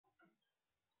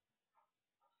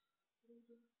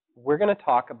we're going to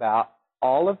talk about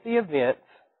all of the events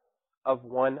of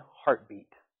one heartbeat.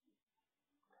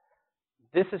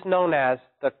 This is known as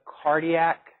the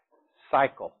cardiac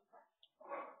cycle.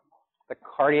 The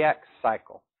cardiac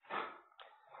cycle.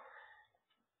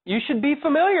 You should be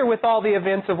familiar with all the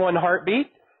events of one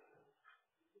heartbeat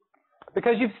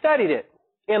because you've studied it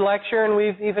in lecture, and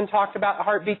we've even talked about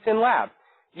heartbeats in lab.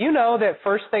 You know that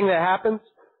first thing that happens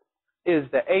is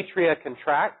the atria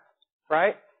contract,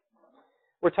 right?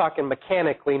 We're talking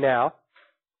mechanically now.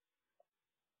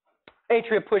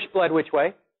 Atria push blood which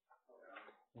way?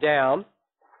 Down.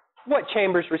 What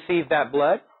chambers receive that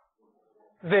blood?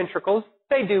 Ventricles.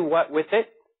 They do what with it?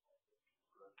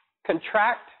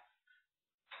 Contract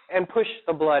and push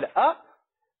the blood up,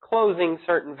 closing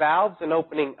certain valves and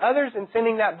opening others, and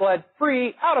sending that blood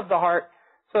free out of the heart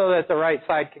so that the right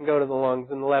side can go to the lungs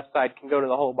and the left side can go to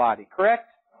the whole body, correct?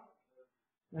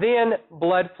 Then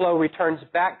blood flow returns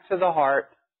back to the heart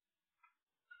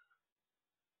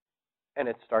and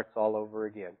it starts all over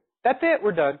again. That's it,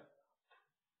 we're done.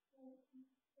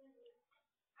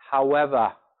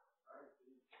 However,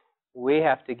 we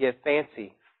have to get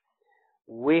fancy.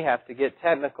 We have to get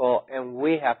technical, and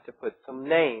we have to put some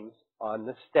names on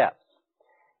the steps.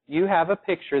 You have a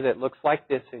picture that looks like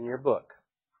this in your book.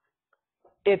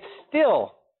 It's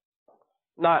still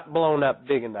not blown up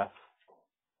big enough,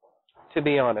 to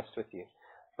be honest with you.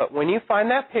 But when you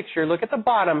find that picture, look at the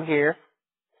bottom here.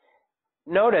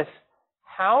 Notice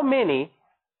how many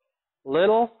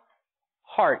little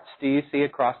hearts do you see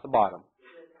across the bottom?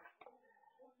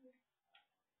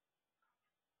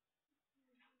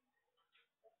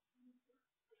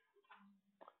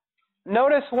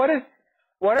 Notice what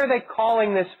are they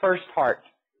calling this first heart?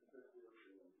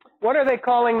 What are they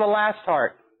calling the last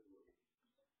heart?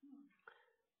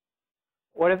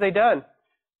 What have they done?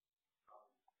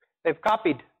 They've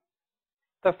copied.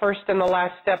 The first and the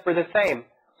last step are the same.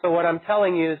 So what I'm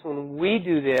telling you is when we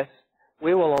do this,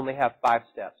 we will only have 5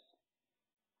 steps.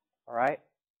 All right?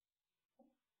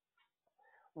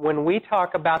 When we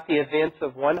talk about the events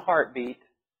of one heartbeat,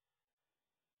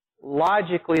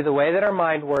 logically, the way that our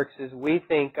mind works is we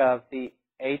think of the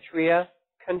atria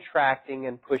contracting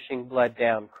and pushing blood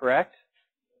down, correct?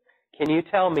 Can you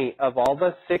tell me, of all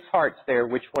the 6 hearts there,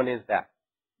 which one is that?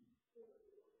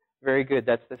 Very good.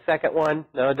 That's the second one.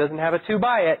 No, it doesn't have a 2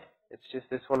 by it. It's just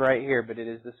this one right here, but it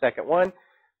is the second one.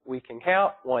 We can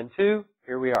count. 1, 2.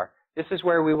 Here we are. This is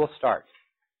where we will start.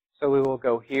 So we will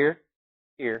go here,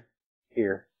 here,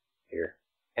 here, here,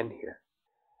 and here.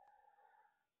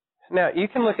 Now, you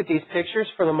can look at these pictures.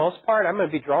 For the most part, I'm going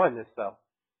to be drawing this, though.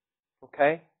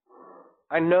 Okay?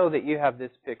 I know that you have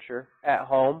this picture at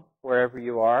home, wherever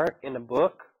you are, in a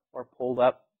book or pulled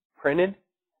up, printed,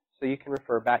 so you can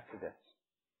refer back to this.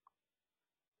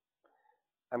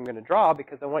 I'm going to draw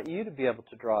because I want you to be able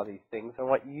to draw these things. I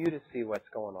want you to see what's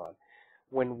going on.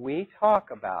 When we talk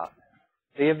about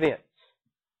the events,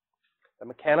 the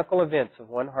mechanical events of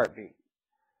one heartbeat,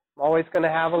 I'm always going to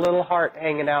have a little heart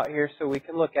hanging out here so we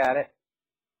can look at it.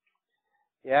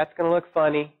 Yeah, it's going to look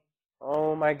funny.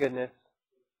 Oh my goodness.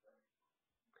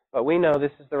 But we know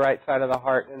this is the right side of the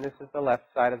heart and this is the left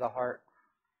side of the heart.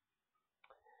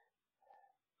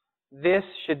 This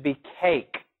should be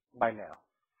cake by now.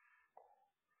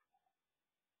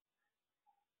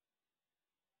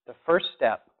 The first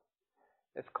step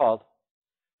is called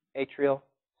atrial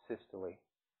systole.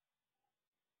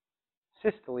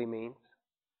 Systole means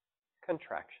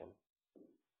contraction.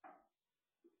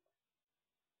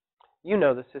 You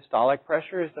know the systolic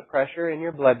pressure is the pressure in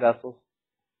your blood vessels,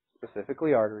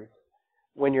 specifically arteries,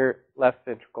 when your left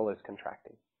ventricle is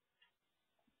contracting.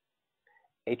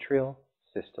 Atrial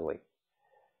systole.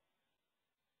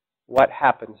 What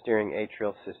happens during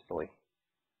atrial systole?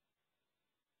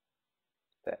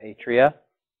 The atria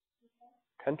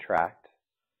contract.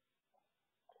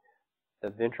 The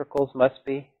ventricles must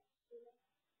be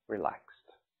relaxed.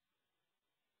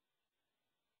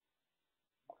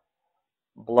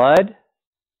 Blood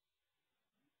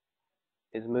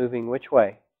is moving which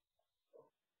way?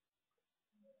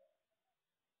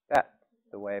 That's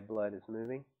the way blood is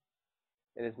moving.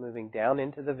 It is moving down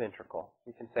into the ventricle.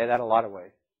 You can say that a lot of ways.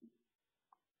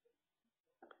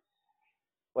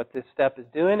 What this step is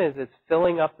doing is it's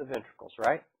filling up the ventricles,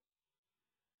 right?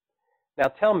 Now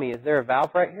tell me, is there a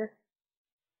valve right here?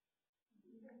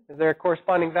 Is there a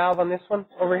corresponding valve on this one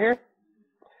over here?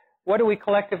 What do we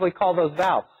collectively call those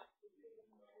valves?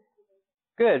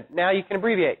 Good. Now you can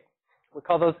abbreviate. We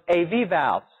call those AV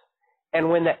valves. And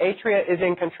when the atria is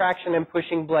in contraction and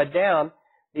pushing blood down,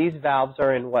 these valves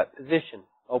are in what position?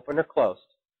 Open or closed?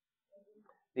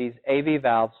 These AV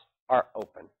valves are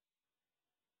open.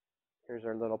 Here's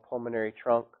our little pulmonary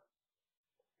trunk.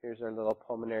 Here's our little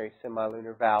pulmonary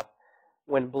semilunar valve.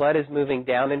 When blood is moving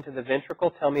down into the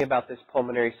ventricle, tell me about this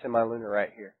pulmonary semilunar right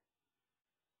here.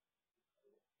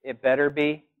 It better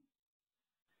be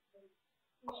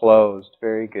closed.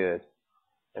 Very good.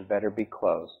 It better be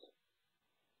closed.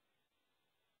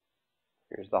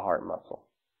 Here's the heart muscle.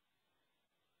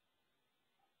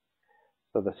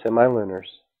 So the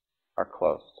semilunars are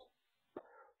closed.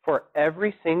 For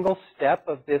every single step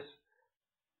of this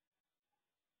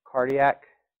cardiac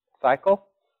cycle,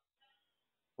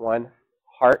 one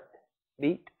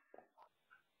heartbeat,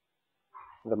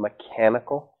 the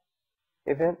mechanical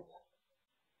events,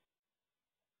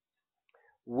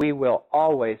 we will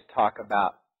always talk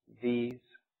about these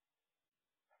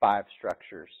 5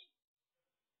 structures.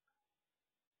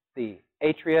 The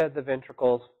atria, the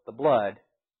ventricles, the blood,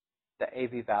 the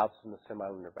AV valves, and the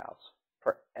semilunar valves.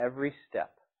 For every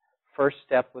step. First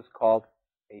step was called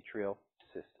atrial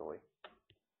systole.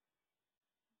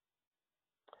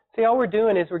 See, all we're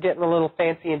doing is we're getting a little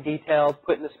fancy and detailed,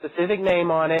 putting a specific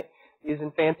name on it, using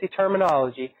fancy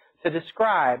terminology to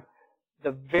describe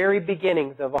the very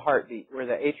beginnings of a heartbeat, where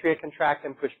the atria contract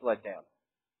and push blood down.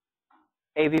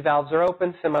 AV valves are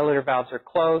open, semilunar valves are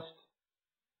closed.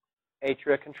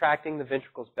 Atria contracting, the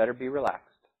ventricles better be relaxed.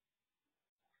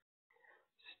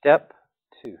 Step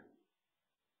 2.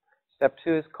 Step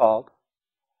 2 is called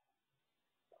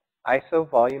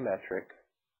isovolumetric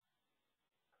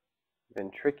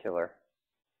ventricular,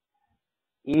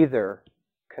 either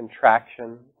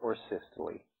contraction or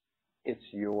systole.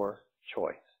 It's your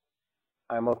choice.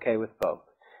 I'm okay with both.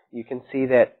 You can see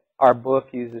that our book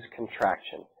uses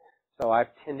contraction. So I've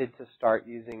tended to start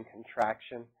using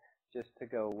contraction just to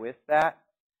go with that.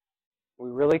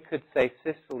 We really could say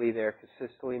systole there because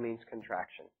systole means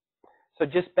contraction. So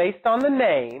just based on the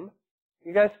name,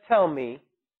 you guys tell me,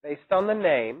 based on the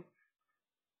name,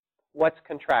 what's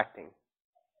contracting?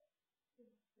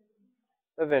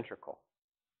 The ventricle.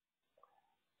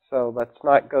 So let's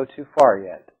not go too far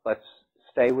yet. Let's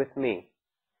stay with me.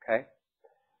 Okay?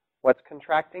 What's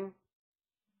contracting?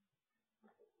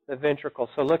 The ventricle.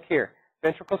 So look here.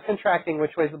 Ventricle's contracting.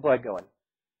 Which way is the blood going?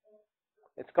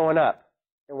 It's going up.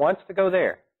 It wants to go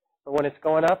there. But when it's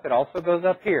going up, it also goes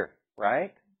up here,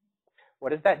 right?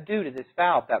 What does that do to this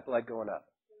valve, that blood going up?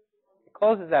 It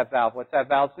closes that valve. What's that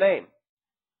valve's name?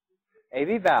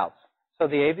 AV valves. So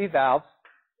the AV valves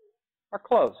are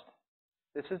closed.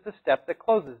 This is the step that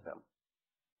closes them.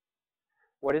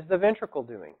 What is the ventricle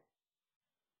doing?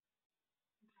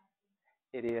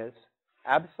 It is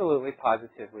absolutely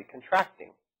positively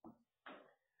contracting.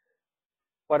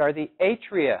 What are the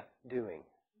atria doing?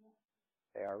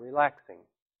 They are relaxing.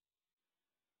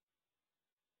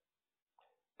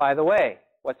 By the way,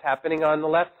 what's happening on the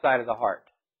left side of the heart?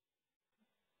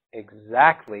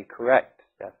 Exactly correct,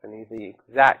 Stephanie. The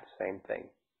exact same thing.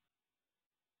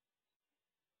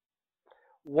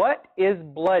 What is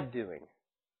blood doing?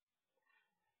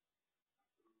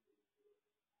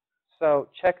 So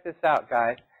check this out,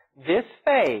 guys. This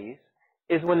phase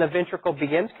is when the ventricle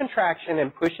begins contraction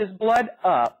and pushes blood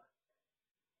up,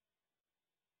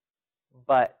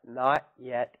 but not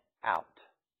yet out.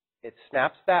 It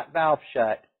snaps that valve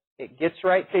shut. It gets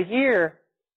right to here,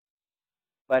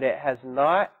 but it has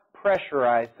not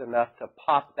pressurized enough to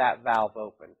pop that valve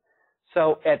open.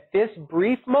 So at this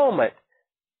brief moment,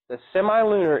 the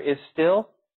semilunar is still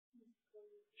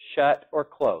shut or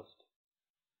closed.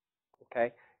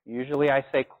 Okay? Usually I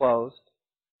say closed.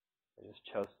 I just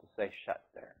chose to say shut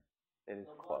there. It is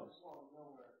closed.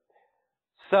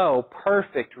 So,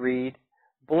 perfect, Reed.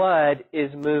 Blood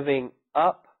is moving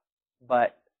up,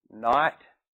 but not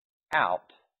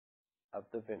out of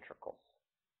the ventricles.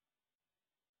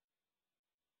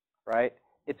 Right?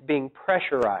 It's being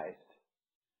pressurized,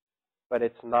 but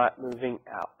it's not moving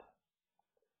out.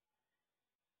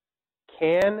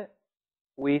 Can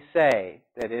we say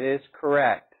that it is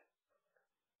correct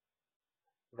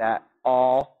that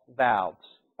all valves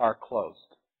are closed?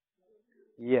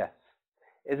 Yes.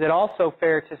 Is it also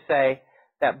fair to say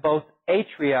that both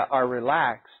atria are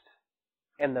relaxed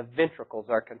and the ventricles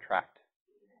are contracted,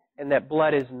 and that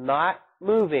blood is not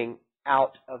moving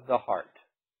out of the heart?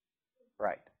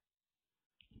 Right.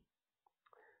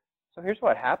 So here's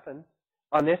what happens.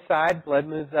 On this side, blood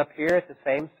moves up here at the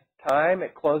same time.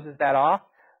 It closes that off.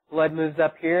 Blood moves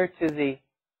up here to the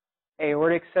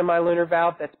aortic semilunar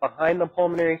valve that's behind the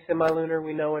pulmonary semilunar,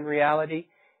 we know in reality.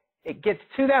 It gets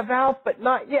to that valve, but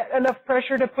not yet enough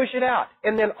pressure to push it out.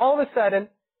 And then all of a sudden,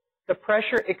 the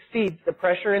pressure exceeds the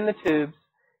pressure in the tubes,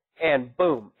 and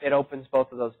boom, it opens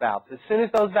both of those valves. As soon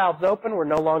as those valves open, we're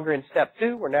no longer in step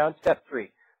 2, we're now in step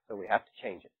 3. So we have to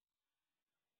change it.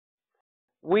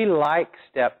 We like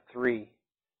step 3.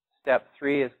 Step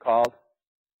 3 is called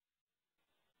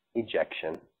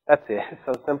ejection. That's it.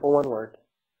 So simple, one word.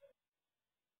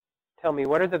 Tell me,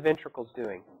 what are the ventricles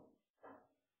doing?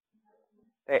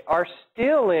 They are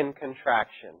still in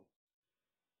contraction.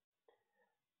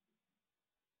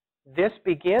 This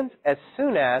begins as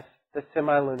soon as the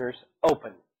semilunars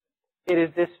open. It is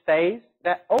this phase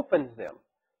that opens them.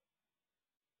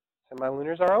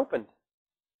 Semilunars are opened.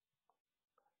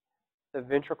 The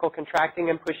ventricle contracting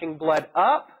and pushing blood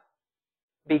up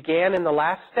began in the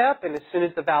last step, and as soon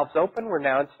as the valves open, we're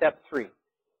now in step 3.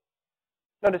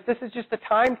 Notice this is just a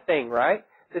time thing, right?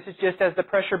 This is just as the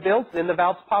pressure builds, then the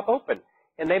valves pop open.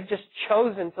 And they've just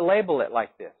chosen to label it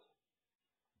like this.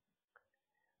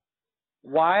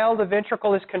 While the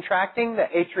ventricle is contracting, the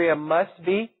atria must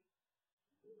be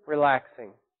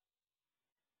relaxing.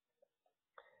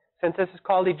 Since this is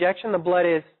called ejection, the blood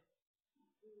is,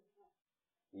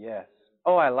 yes.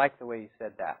 Oh, I like the way you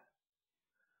said that.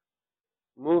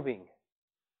 Moving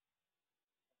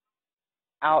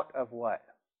out of what?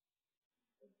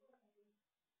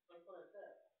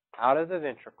 Out of the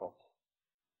ventricles.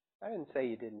 I didn't say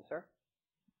you didn't, sir.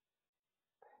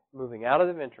 Moving out of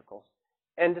the ventricles.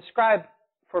 And describe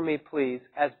for me, please,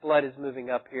 as blood is moving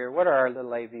up here, what are our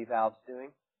little AV valves doing?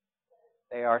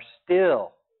 They are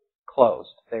still closed.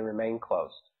 They remain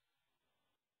closed.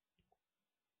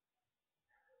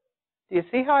 Do you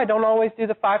see how I don't always do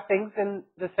the 5 things in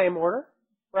the same order?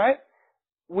 Right?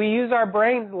 We use our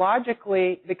brains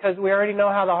logically because we already know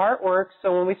how the heart works.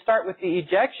 So when we start with the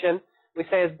ejection, we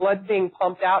say as blood's being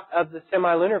pumped out of the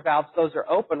semilunar valves, those are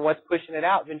open. What's pushing it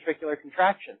out? Ventricular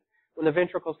contraction. When the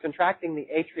ventricle's contracting, the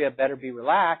atria better be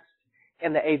relaxed,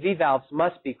 and the AV valves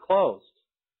must be closed.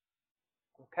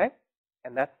 Okay?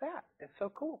 And that's that. It's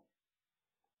so cool.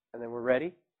 And then we're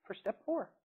ready for step 4.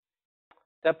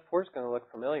 Step 4 is going to look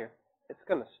familiar. It's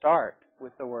going to start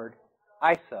with the word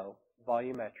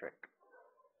isovolumetric.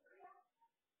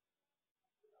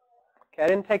 Okay, I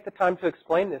didn't take the time to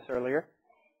explain this earlier.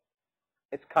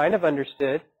 It's kind of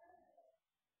understood,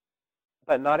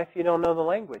 but not if you don't know the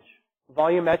language.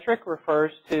 Volumetric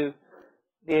refers to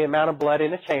the amount of blood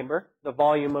in a chamber, the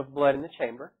volume of blood in the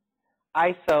chamber.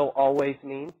 Iso always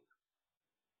means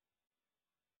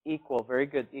equal. Very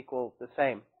good. Equal, the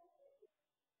same.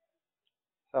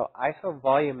 So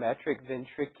isovolumetric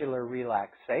ventricular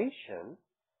relaxation,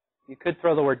 you could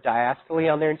throw the word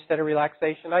diastole on there instead of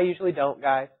relaxation. I usually don't,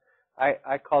 guys.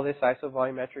 I call this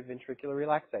isovolumetric ventricular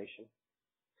relaxation.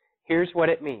 Here's what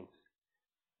it means.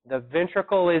 The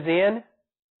ventricle is in,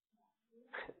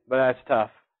 but that's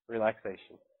tough,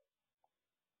 relaxation.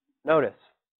 Notice,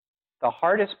 the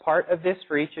hardest part of this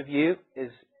for each of you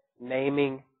is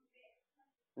naming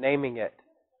it.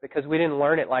 Because we didn't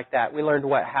learn it like that. We learned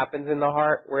what happens in the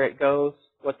heart, where it goes,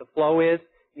 what the flow is.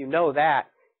 You know that.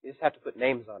 You just have to put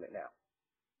names on it now.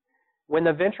 When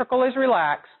the ventricle is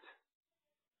relaxed,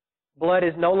 blood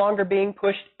is no longer being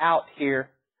pushed out here,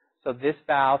 so this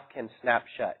valve can snap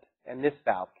shut, and this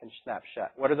valve can snap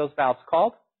shut. What are those valves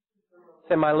called?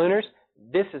 Semilunars.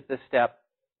 This is the step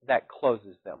that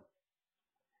closes them.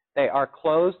 They are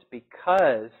closed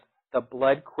because the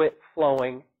blood quit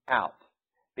flowing out,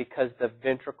 because the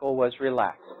ventricle was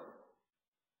relaxed.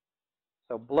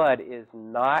 So blood is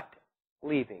not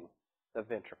leaving the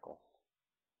ventricle.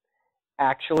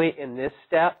 Actually, in this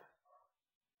step,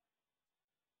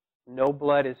 no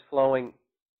blood is flowing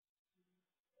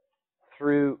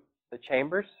through the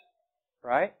chambers,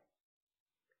 right?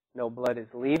 No blood is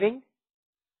leaving.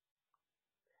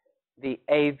 The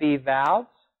AV valves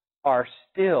are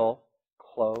still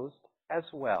closed as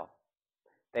well.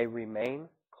 They remain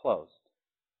closed.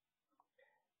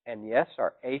 And yes,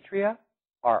 our atria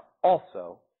are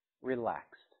also relaxed.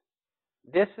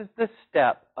 This is the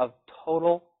step of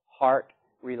total heart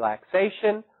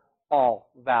relaxation. All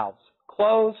valves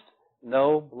closed,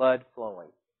 no blood flowing.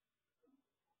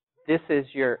 This is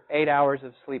your 8 hours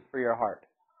of sleep for your heart.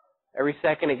 Every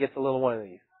second it gets a little one of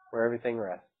these, where everything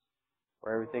rests,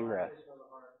 where everything rests,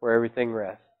 where everything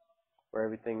rests, where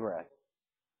everything rests.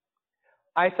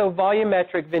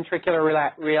 Isovolumetric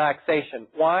ventricular relaxation.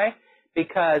 Why?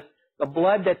 Because the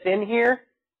blood that's in here,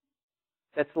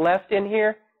 that's left in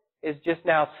here, is just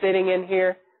now sitting in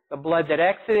here. The blood that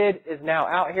exited is now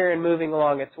out here and moving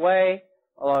along its way,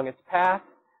 along its path,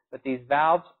 but these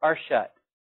valves are shut.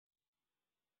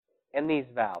 And these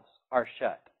valves are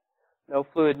shut. No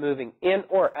fluid moving in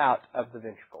or out of the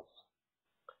ventricles.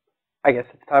 I guess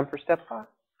it's time for step 5.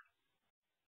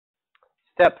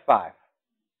 Step 5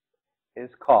 is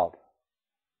called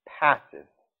passive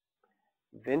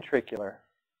ventricular.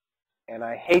 And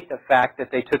I hate the fact that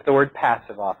they took the word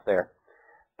passive off there.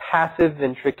 passive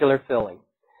ventricular filling.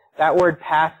 That word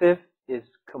passive is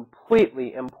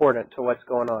completely important to what's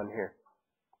going on here.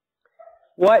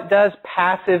 What does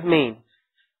passive mean?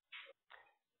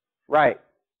 Right.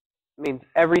 It means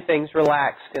everything's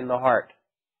relaxed in the heart.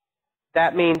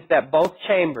 That means that both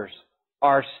chambers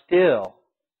are still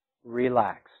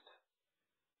relaxed.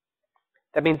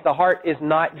 That means the heart is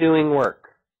not doing work.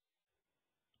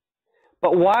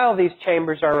 But while these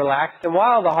chambers are relaxed and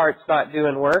while the heart's not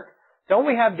doing work, don't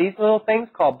we have these little things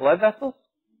called blood vessels?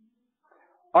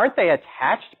 Aren't they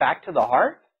attached back to the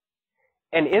heart?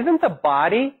 And isn't the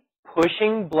body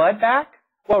pushing blood back?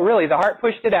 Well, really, the heart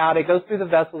pushed it out. It goes through the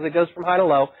vessels. It goes from high to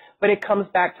low. But it comes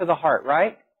back to the heart,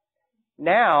 right?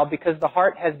 Now, because the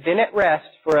heart has been at rest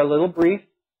for a little brief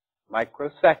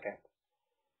microsecond,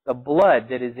 the blood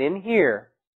that is in here,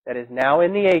 that is now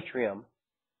in the atrium,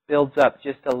 builds up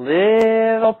just a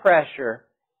little pressure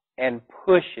and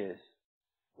pushes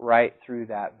right through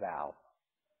that valve.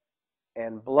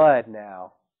 And blood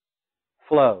now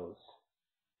flows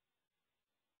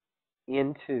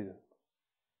into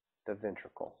the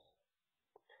ventricles.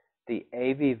 The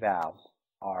AV valves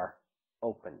are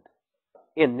opened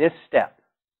in this step.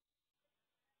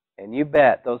 And you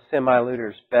bet those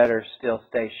semiluters better still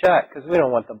stay shut because we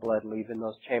don't want the blood leaving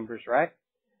those chambers, right?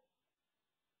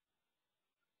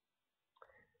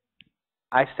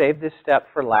 I saved this step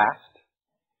for last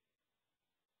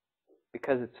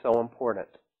because it's so important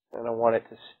and I want it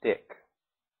to stick.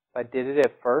 If I did it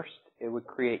at first, it would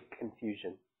create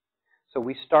confusion. So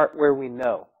we start where we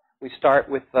know. We start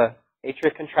with the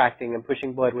atria contracting and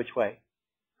pushing blood which way?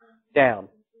 Down.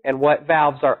 And what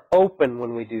valves are open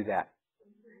when we do that?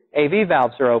 AV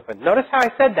valves are open. Notice how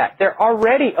I said that. They're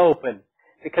already open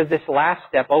because this last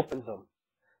step opens them.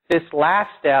 This last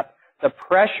step, the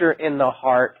pressure in the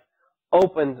heart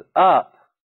opens up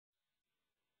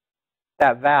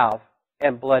that valve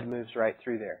and blood moves right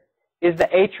through there. Is the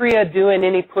atria doing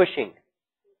any pushing?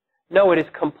 No, it is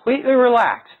completely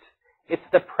relaxed. It's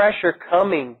the pressure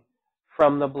coming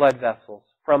from the blood vessels,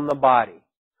 from the body.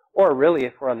 Or really,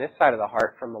 if we're on this side of the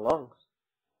heart, from the lungs.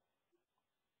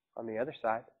 On the other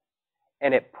side.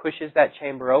 And it pushes that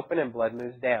chamber open and blood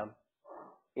moves down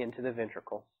into the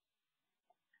ventricle.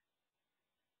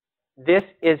 This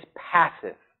is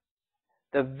passive.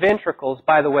 The ventricles,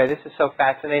 by the way, this is so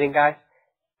fascinating, guys.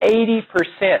 80%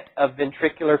 of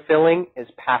ventricular filling is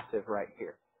passive right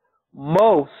here.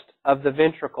 Most of the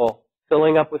ventricle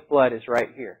filling up with blood is right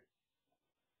here.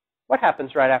 What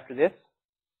happens right after this?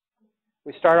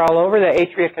 We start all over, the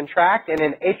atria contract, and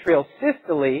in atrial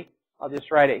systole, I'll just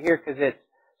write it here because it's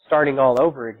starting all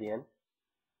over again.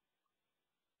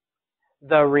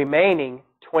 The remaining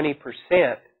 20%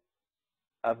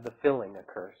 of the filling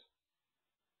occurs.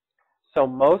 So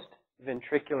most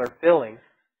ventricular filling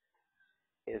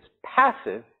is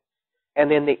passive, and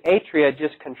then the atria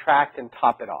just contract and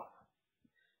top it off.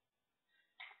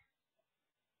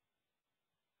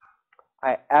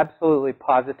 I absolutely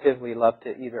positively love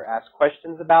to either ask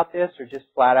questions about this or just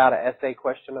flat out an essay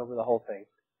question over the whole thing.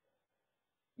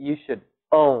 You should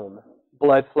own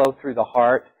blood flow through the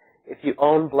heart. If you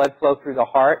own blood flow through the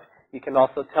heart, you can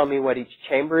also tell me what each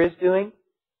chamber is doing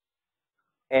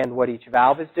and what each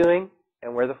valve is doing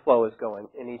and where the flow is going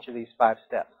in each of these 5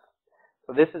 steps.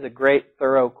 So this is a great,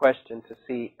 thorough question to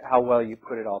see how well you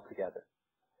put it all together.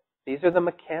 These are the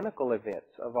mechanical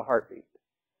events of a heartbeat.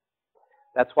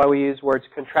 That's why we use words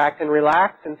contract and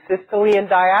relax and systole and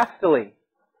diastole.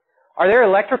 Are there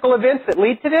electrical events that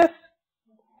lead to this?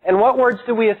 And what words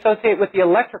do we associate with the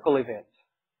electrical events?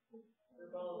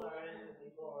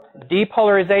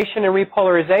 Depolarization and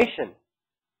repolarization.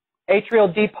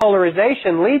 Atrial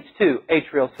depolarization leads to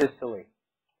atrial systole.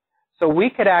 So we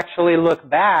could actually look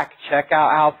back, check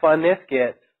out how fun this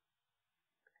gets.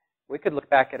 We could look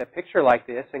back at a picture like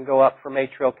this and go up from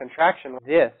atrial contraction.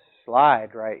 This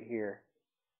slide right here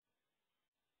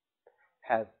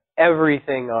has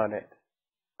everything on it.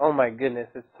 Oh my goodness,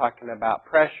 it's talking about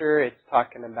pressure, it's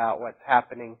talking about what's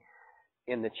happening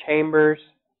in the chambers,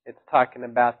 it's talking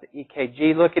about the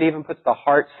EKG. Look, it even puts the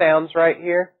heart sounds right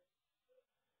here.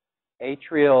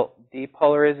 Atrial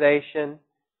depolarization.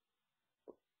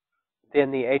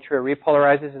 Then the atria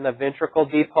repolarizes and the ventricle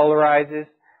depolarizes.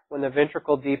 When the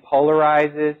ventricle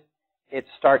depolarizes, it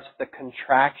starts the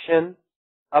contraction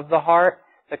of the heart.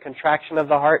 The contraction of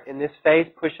the heart in this phase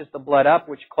pushes the blood up,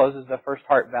 which closes the first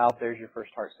heart valve. There's your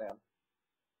first heart sound.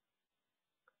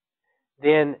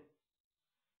 Then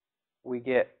we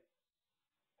get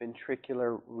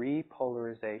ventricular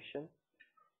repolarization,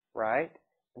 right?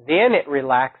 Then it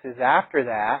relaxes after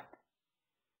that,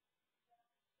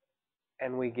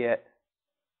 and we get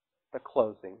the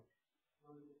closing.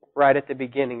 right at the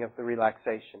beginning of the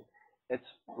relaxation. It's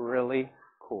really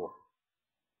cool.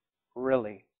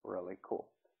 Really, really cool.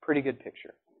 Pretty good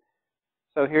picture.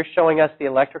 So here's showing us the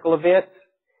electrical events.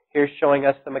 Here's showing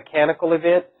us the mechanical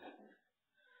events.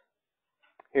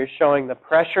 Here's showing the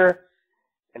pressure.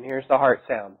 And here's the heart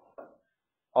sound.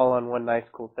 All on one nice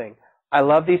cool thing. I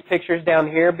love these pictures down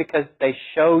here because they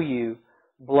show you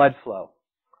blood flow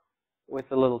with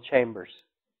the little chambers.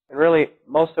 And really,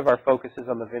 most of our focus is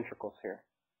on the ventricles here.